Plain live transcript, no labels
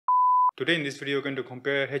Today in this video we're going to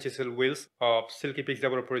compare HSL wheels of Silkypix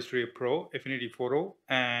Developer Studio Pro, Affinity Photo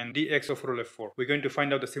and DXO PhotoLab 4. We're going to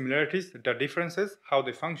find out the similarities, the differences, how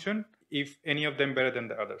they function, if any of them better than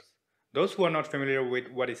the others. Those who are not familiar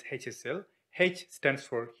with what is HSL, H stands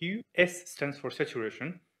for hue, S stands for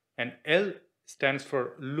saturation, and L stands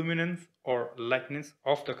for luminance or lightness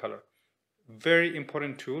of the color. Very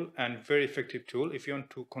important tool and very effective tool if you want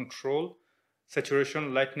to control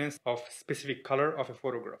saturation, lightness of specific color of a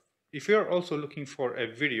photograph. If you are also looking for a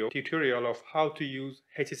video tutorial of how to use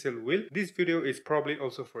HSL wheel, this video is probably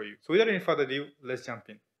also for you. So without any further ado, let's jump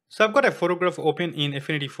in. So I've got a photograph open in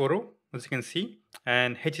Affinity Photo, as you can see,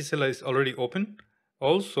 and HSL is already open.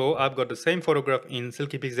 Also, I've got the same photograph in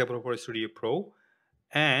Silkypix Developer Studio Pro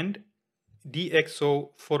and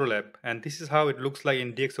DXO PhotoLab, and this is how it looks like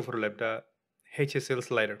in DXO PhotoLab, the HSL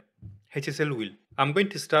slider, HSL wheel. I'm going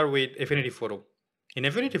to start with Affinity Photo. In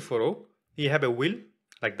Affinity Photo, you have a wheel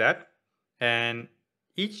like that, and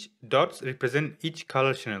each dots represent each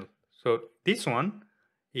color channel. So this one,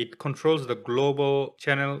 it controls the global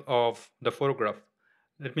channel of the photograph.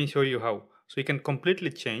 Let me show you how. So you can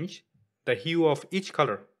completely change the hue of each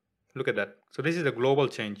color. Look at that. So this is the global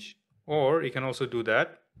change. Or you can also do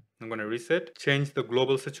that. I'm going to reset, change the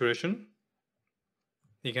global saturation.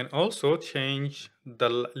 You can also change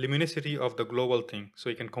the luminosity of the global thing.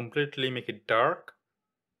 So you can completely make it dark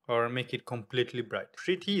or make it completely bright.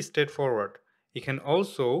 Pretty straightforward. You can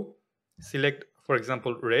also select, for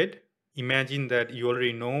example, red. Imagine that you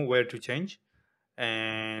already know where to change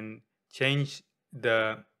and change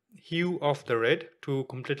the hue of the red to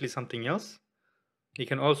completely something else. You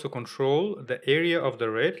can also control the area of the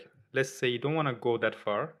red. Let's say you don't want to go that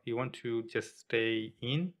far. You want to just stay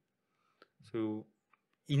in. So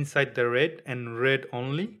inside the red and red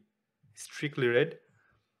only, strictly red.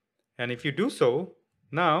 And if you do so,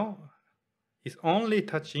 now it's only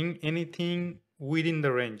touching anything within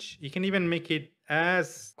the range. You can even make it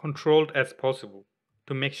as controlled as possible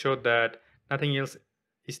to make sure that nothing else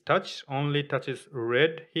is touched, only touches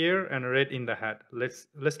red here and red in the hat. Let's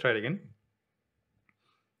try it again.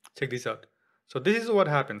 Check this out. So this is what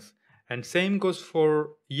happens, and same goes for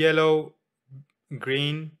yellow,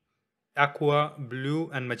 green, aqua,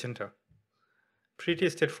 blue and magenta. Pretty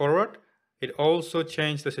straightforward. It also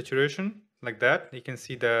changed the saturation like that. You can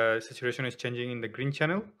see the saturation is changing in the green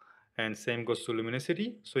channel, and same goes to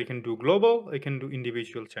luminosity. So you can do global, you can do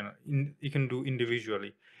individual channel, you can do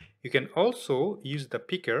individually. You can also use the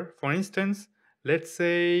picker. For instance, let's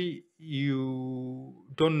say you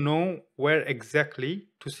don't know where exactly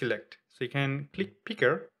to select. So you can click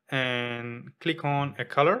picker and click on a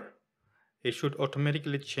color. It should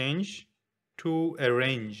automatically change to a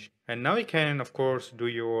range. And now you can, of course, do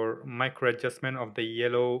your micro adjustment of the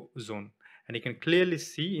yellow zone. And you can clearly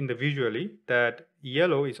see in the visually that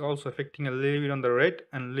yellow is also affecting a little bit on the red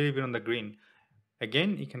and a little bit on the green.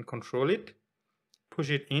 Again, you can control it, push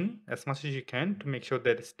it in as much as you can to make sure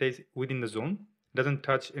that it stays within the zone, doesn't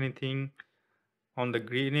touch anything on the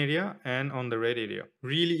green area and on the red area.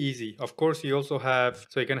 Really easy. Of course, you also have,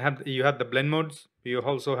 so you have the blend modes. You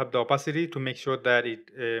also have the opacity to make sure that you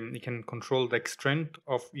can control the extent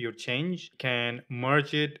of your change. You can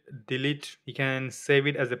merge it, delete. You can save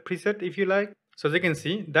it as a preset if you like. So as you can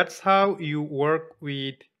see, that's how you work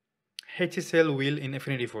with HSL wheel in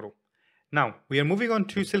Affinity Photo. Now we are moving on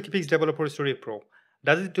to Silkypix Developer Studio Pro.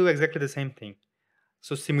 Does it do exactly the same thing?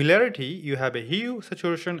 So similarity, you have a hue,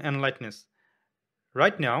 saturation and lightness.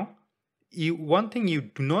 Right now, one thing you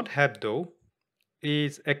do not have though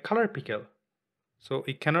is a color picker. So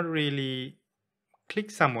it cannot really click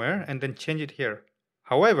somewhere and then change it here.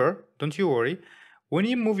 However, don't you worry, when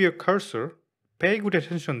you move your cursor, pay good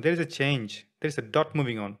attention, there is a change. There is a dot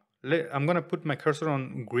moving on. I'm going to put my cursor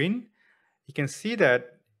on green. You can see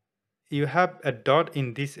that you have a dot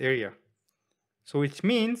in this area. So which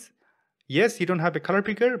means, yes, you don't have a color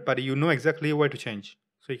picker, but you know exactly where to change.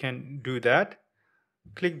 So you can do that.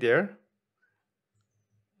 Click there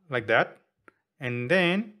like that, and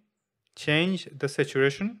then change the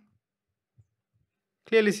saturation.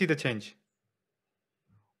 Clearly see the change.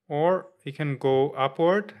 Or you can go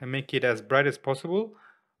upward and make it as bright as possible.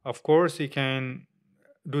 Of course, you can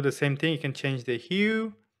do the same thing. You can change the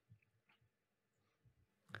hue,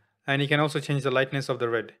 and you can also change the lightness of the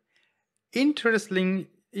red. Interestingly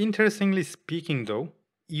speaking though,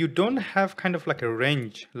 you don't have kind of like a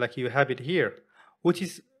range like you have it here, which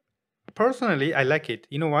is, personally, I like it.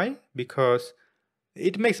 You know why? Because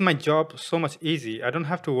it makes my job so much easy. I don't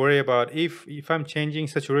have to worry about if I'm changing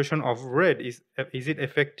saturation of red, is it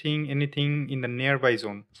affecting anything in the nearby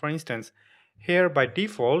zone. For instance, here by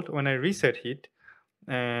default, when I reset it,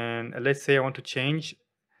 and let's say I want to change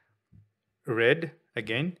red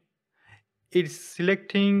again, it's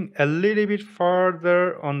selecting a little bit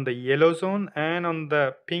farther on the yellow zone and on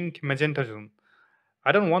the pink magenta zone.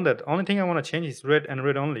 I don't want that. Only thing I want to change is red and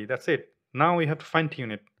red only. That's it. Now we have to fine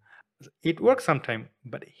tune it. It works sometime,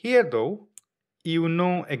 but here though, you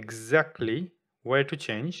know exactly where to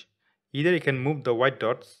change. Either you can move the white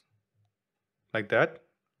dots like that.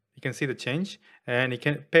 You can see the change, and you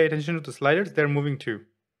can pay attention to the sliders. They're moving too.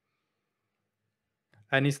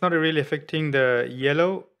 And it's not really affecting the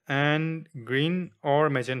yellow and green or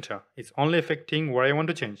magenta. It's only affecting where I want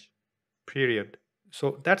to change, period.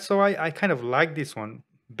 So that's why I kind of like this one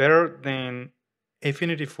better than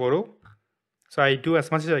Affinity Photo. So I do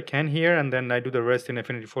as much as I can here, and then I do the rest in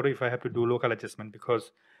Affinity Photo if I have to do local adjustment,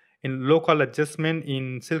 because in local adjustment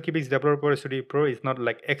in Silkypix Developer Studio Pro is not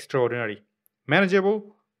like extraordinary.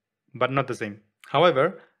 Manageable, but not the same.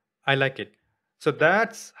 However, I like it. So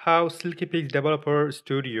that's how Silkypix Developer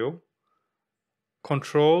Studio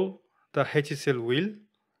control the HSL wheel,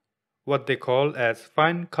 what they call as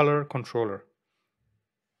fine color controller.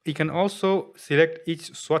 You can also select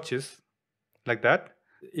each swatches like that.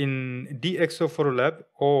 In DXO PhotoLab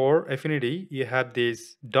or Affinity, you have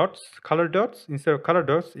these dots, color dots. Instead of color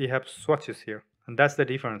dots, you have swatches here. And that's the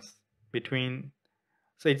difference between.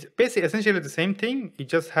 So it's basically essentially the same thing. You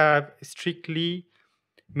just have strictly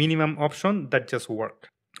minimum option that just work.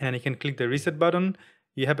 And you can click the reset button.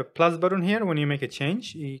 You have a plus button here. When you make a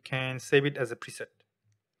change, you can save it as a preset.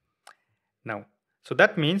 Now, so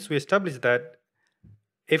that means we established that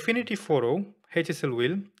Affinity Photo, HSL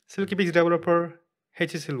wheel, Silkypix Developer,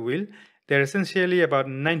 HSL wheel, they're essentially about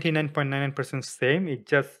 99.99% same. It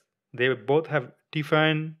just, they both have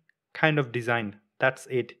different kind of design. That's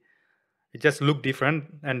it. It just look different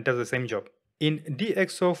and does the same job. In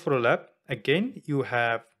DXO PhotoLab, again, you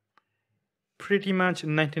have pretty much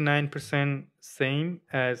 99% same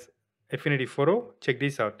as Affinity Photo. Check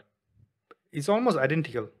this out. It's almost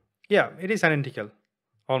identical. Yeah, it is identical,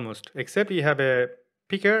 almost, except you have a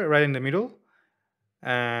picker right in the middle,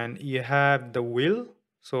 and you have the wheel.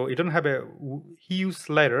 So you don't have a hue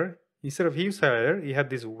slider. Instead of hue slider, you have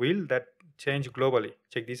this wheel that change globally.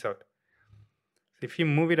 Check this out. If you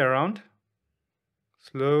move it around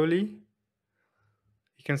slowly,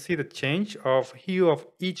 you can see the change of hue of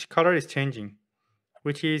each color is changing,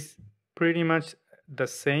 which is pretty much the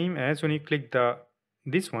same as when you click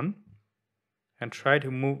this one and try to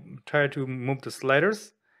move the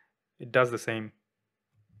sliders. It does the same.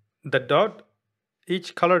 The dot,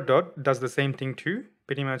 each color dot does the same thing too.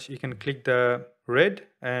 Pretty much you can click the red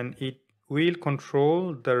and it will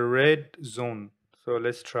control the red zone. So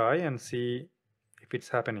let's try and see if it's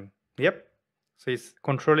happening. Yep. So it's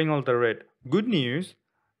controlling all the red. Good news,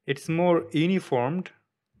 it's more uniformed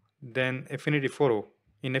than Affinity Photo.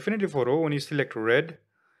 In Affinity Photo, when you select red,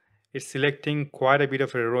 it's selecting quite a bit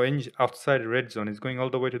of a range outside red zone. It's going all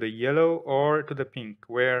the way to the yellow or to the pink,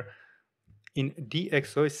 where in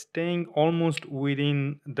DXO it's staying almost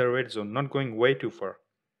within the red zone, not going way too far.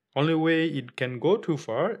 Only way it can go too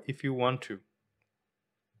far if you want to.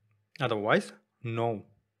 Otherwise, no.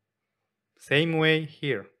 Same way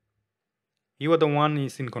here. You are the one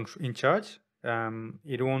is in charge.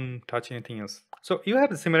 It won't touch anything else. So you have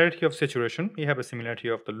the similarity of saturation. You have a similarity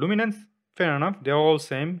of the luminance. Fair enough. They're all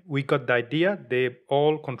same. We got the idea. They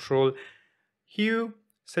all control hue,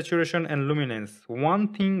 saturation, and luminance.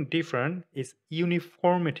 One thing different is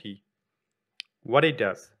uniformity. What it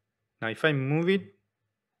does. Now, if I move it,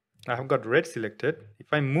 I have got red selected.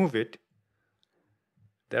 If I move it,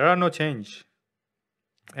 there are no change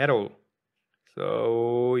at all.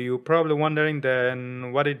 So you're probably wondering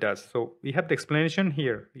then what it does. So we have the explanation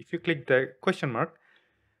here. If you click the question mark,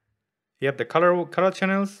 you have the color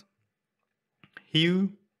channels,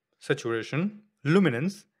 hue, saturation,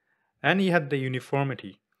 luminance, and you have the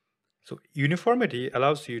uniformity. So uniformity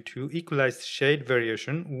allows you to equalize shade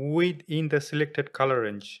variation within the selected color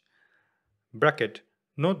range. Bracket.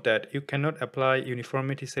 Note that you cannot apply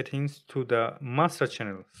uniformity settings to the master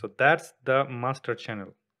channel. So that's the master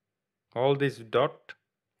channel. All these dot,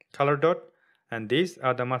 color dot, and these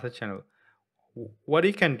are the master channel. What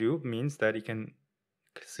you can do means that you can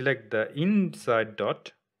select the inside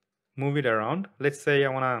dot, move it around. Let's say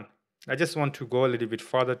I just want to go a little bit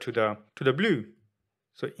further to the blue.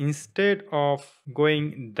 So instead of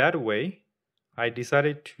going that way, I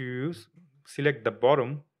decided to select the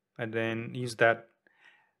bottom and then use that.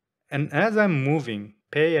 And as I'm moving,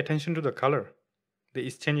 pay attention to the color.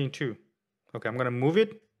 It's changing too. Okay, I'm gonna move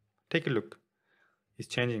it. Take a look. It's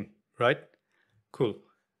changing, right? Cool.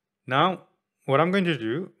 Now, what I'm going to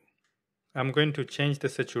do, I'm going to change the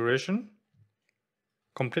saturation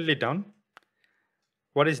completely down.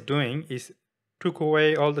 what it's doing is took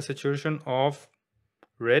away all the saturation of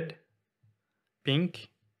red, pink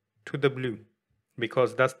to the blue,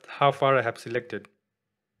 because that's how far I have selected.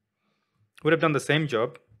 Would have done the same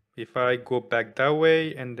job if I go back that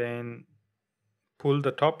way and then pull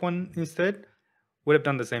the top one instead. Would have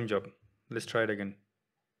done the same job. Let's try it again.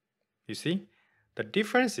 You see, the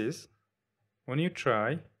difference is when you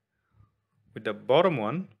try with the bottom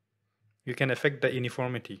one, you can affect the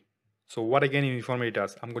uniformity. So what again uniformity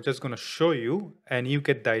does? I'm just going to show you and you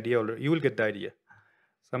get the idea. You will get the idea.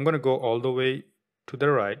 So I'm going to go all the way to the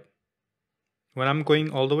right. When I'm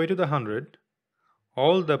going all the way to the 100,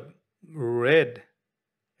 all the red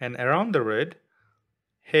and around the red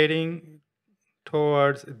heading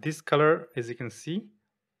towards this color, as you can see,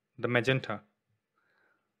 the magenta.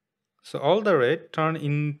 So all the red turn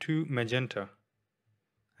into magenta.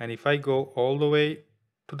 And if I go all the way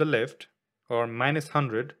to the left or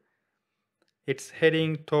 -100, it's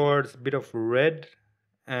heading towards a bit of red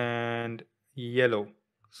and yellow.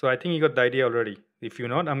 So I think you got the idea already. If you're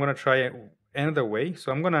not, I'm going to try another way.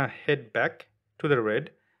 So I'm going to head back to the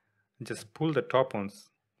red, just pull the top ones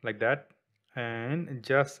like that, and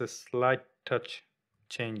just a slight touch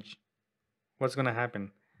change. What's going to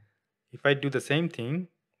happen? If I do the same thing,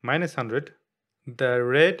 -100, the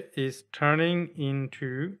red is turning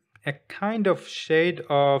into a kind of shade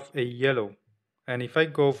of a yellow. And if I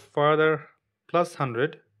go further,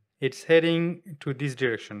 +100, it's heading to this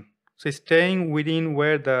direction. So it's staying within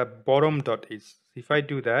where the bottom dot is. If I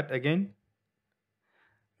do that again,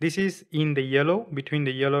 this is in the yellow, between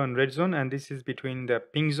the yellow and red zone, and this is between the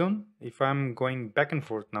pink zone. If I'm going back and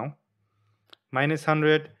forth now,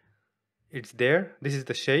 -100, it's there. This is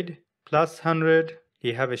the shade. +100,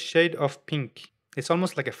 you have a shade of pink. It's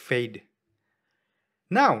almost like a fade.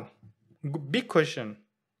 Now, big question.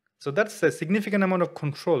 So that's a significant amount of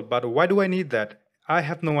control, but why do I need that? I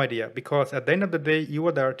have no idea, because at the end of the day, you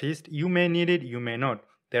are the artist. You may need it, you may not.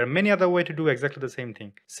 There are many other ways to do exactly the same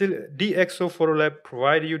thing. Still, DXO PhotoLab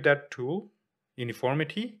provide you that tool,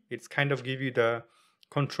 uniformity. It's kind of give you the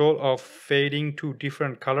control of fading to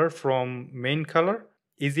different color from main color.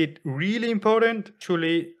 Is it really important?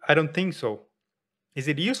 Actually, I don't think so. Is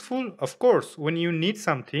it useful? Of course, when you need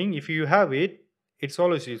something, if you have it, it's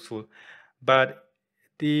always useful. But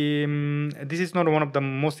this is not one of the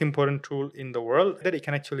most important tools in the world that it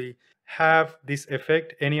can actually have this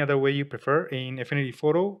effect any other way you prefer in Affinity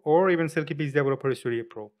Photo or even Silkypix Developer Studio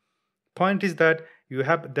Pro. Point is that you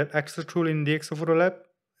have that extra tool in DXO PhotoLab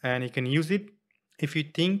and you can use it if you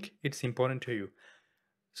think it's important to you.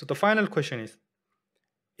 So the final question is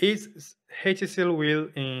HSL wheel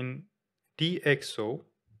in DXO,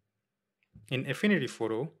 in Affinity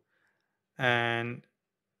Photo, and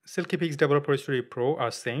Silkypix Developer Studio Pro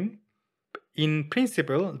are same? In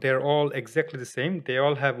principle, they're all exactly the same. They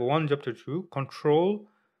all have one job to do: control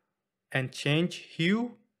and change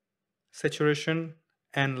hue, saturation,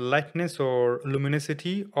 and lightness or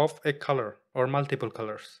luminosity of a color or multiple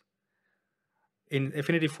colors. In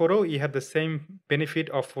Affinity Photo, you have the same benefit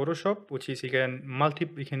of Photoshop, which is you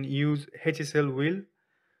can use HSL wheel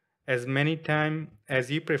as many times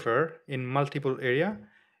as you prefer in multiple area.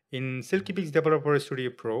 In Silkypix Developer Studio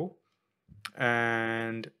Pro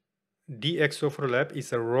and DXO PhotoLab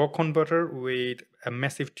is a raw converter with a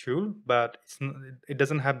massive tool, but it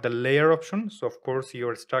doesn't have the layer option. So of course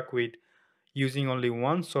you're stuck with using only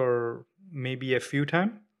once or maybe a few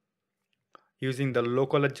times, using the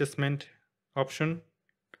local adjustment option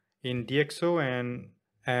in DXO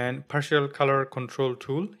and partial color control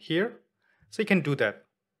tool here. So you can do that.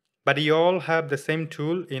 But you all have the same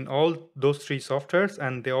tool in all those three softwares,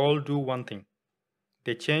 and they all do one thing.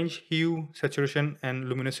 They change hue, saturation, and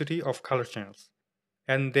luminosity of color channels.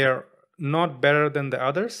 And they're not better than the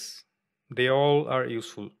others. They all are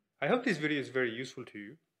useful. I hope this video is very useful to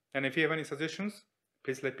you. And if you have any suggestions,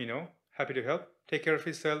 please let me know. Happy to help. Take care of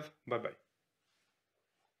yourself. Bye-bye.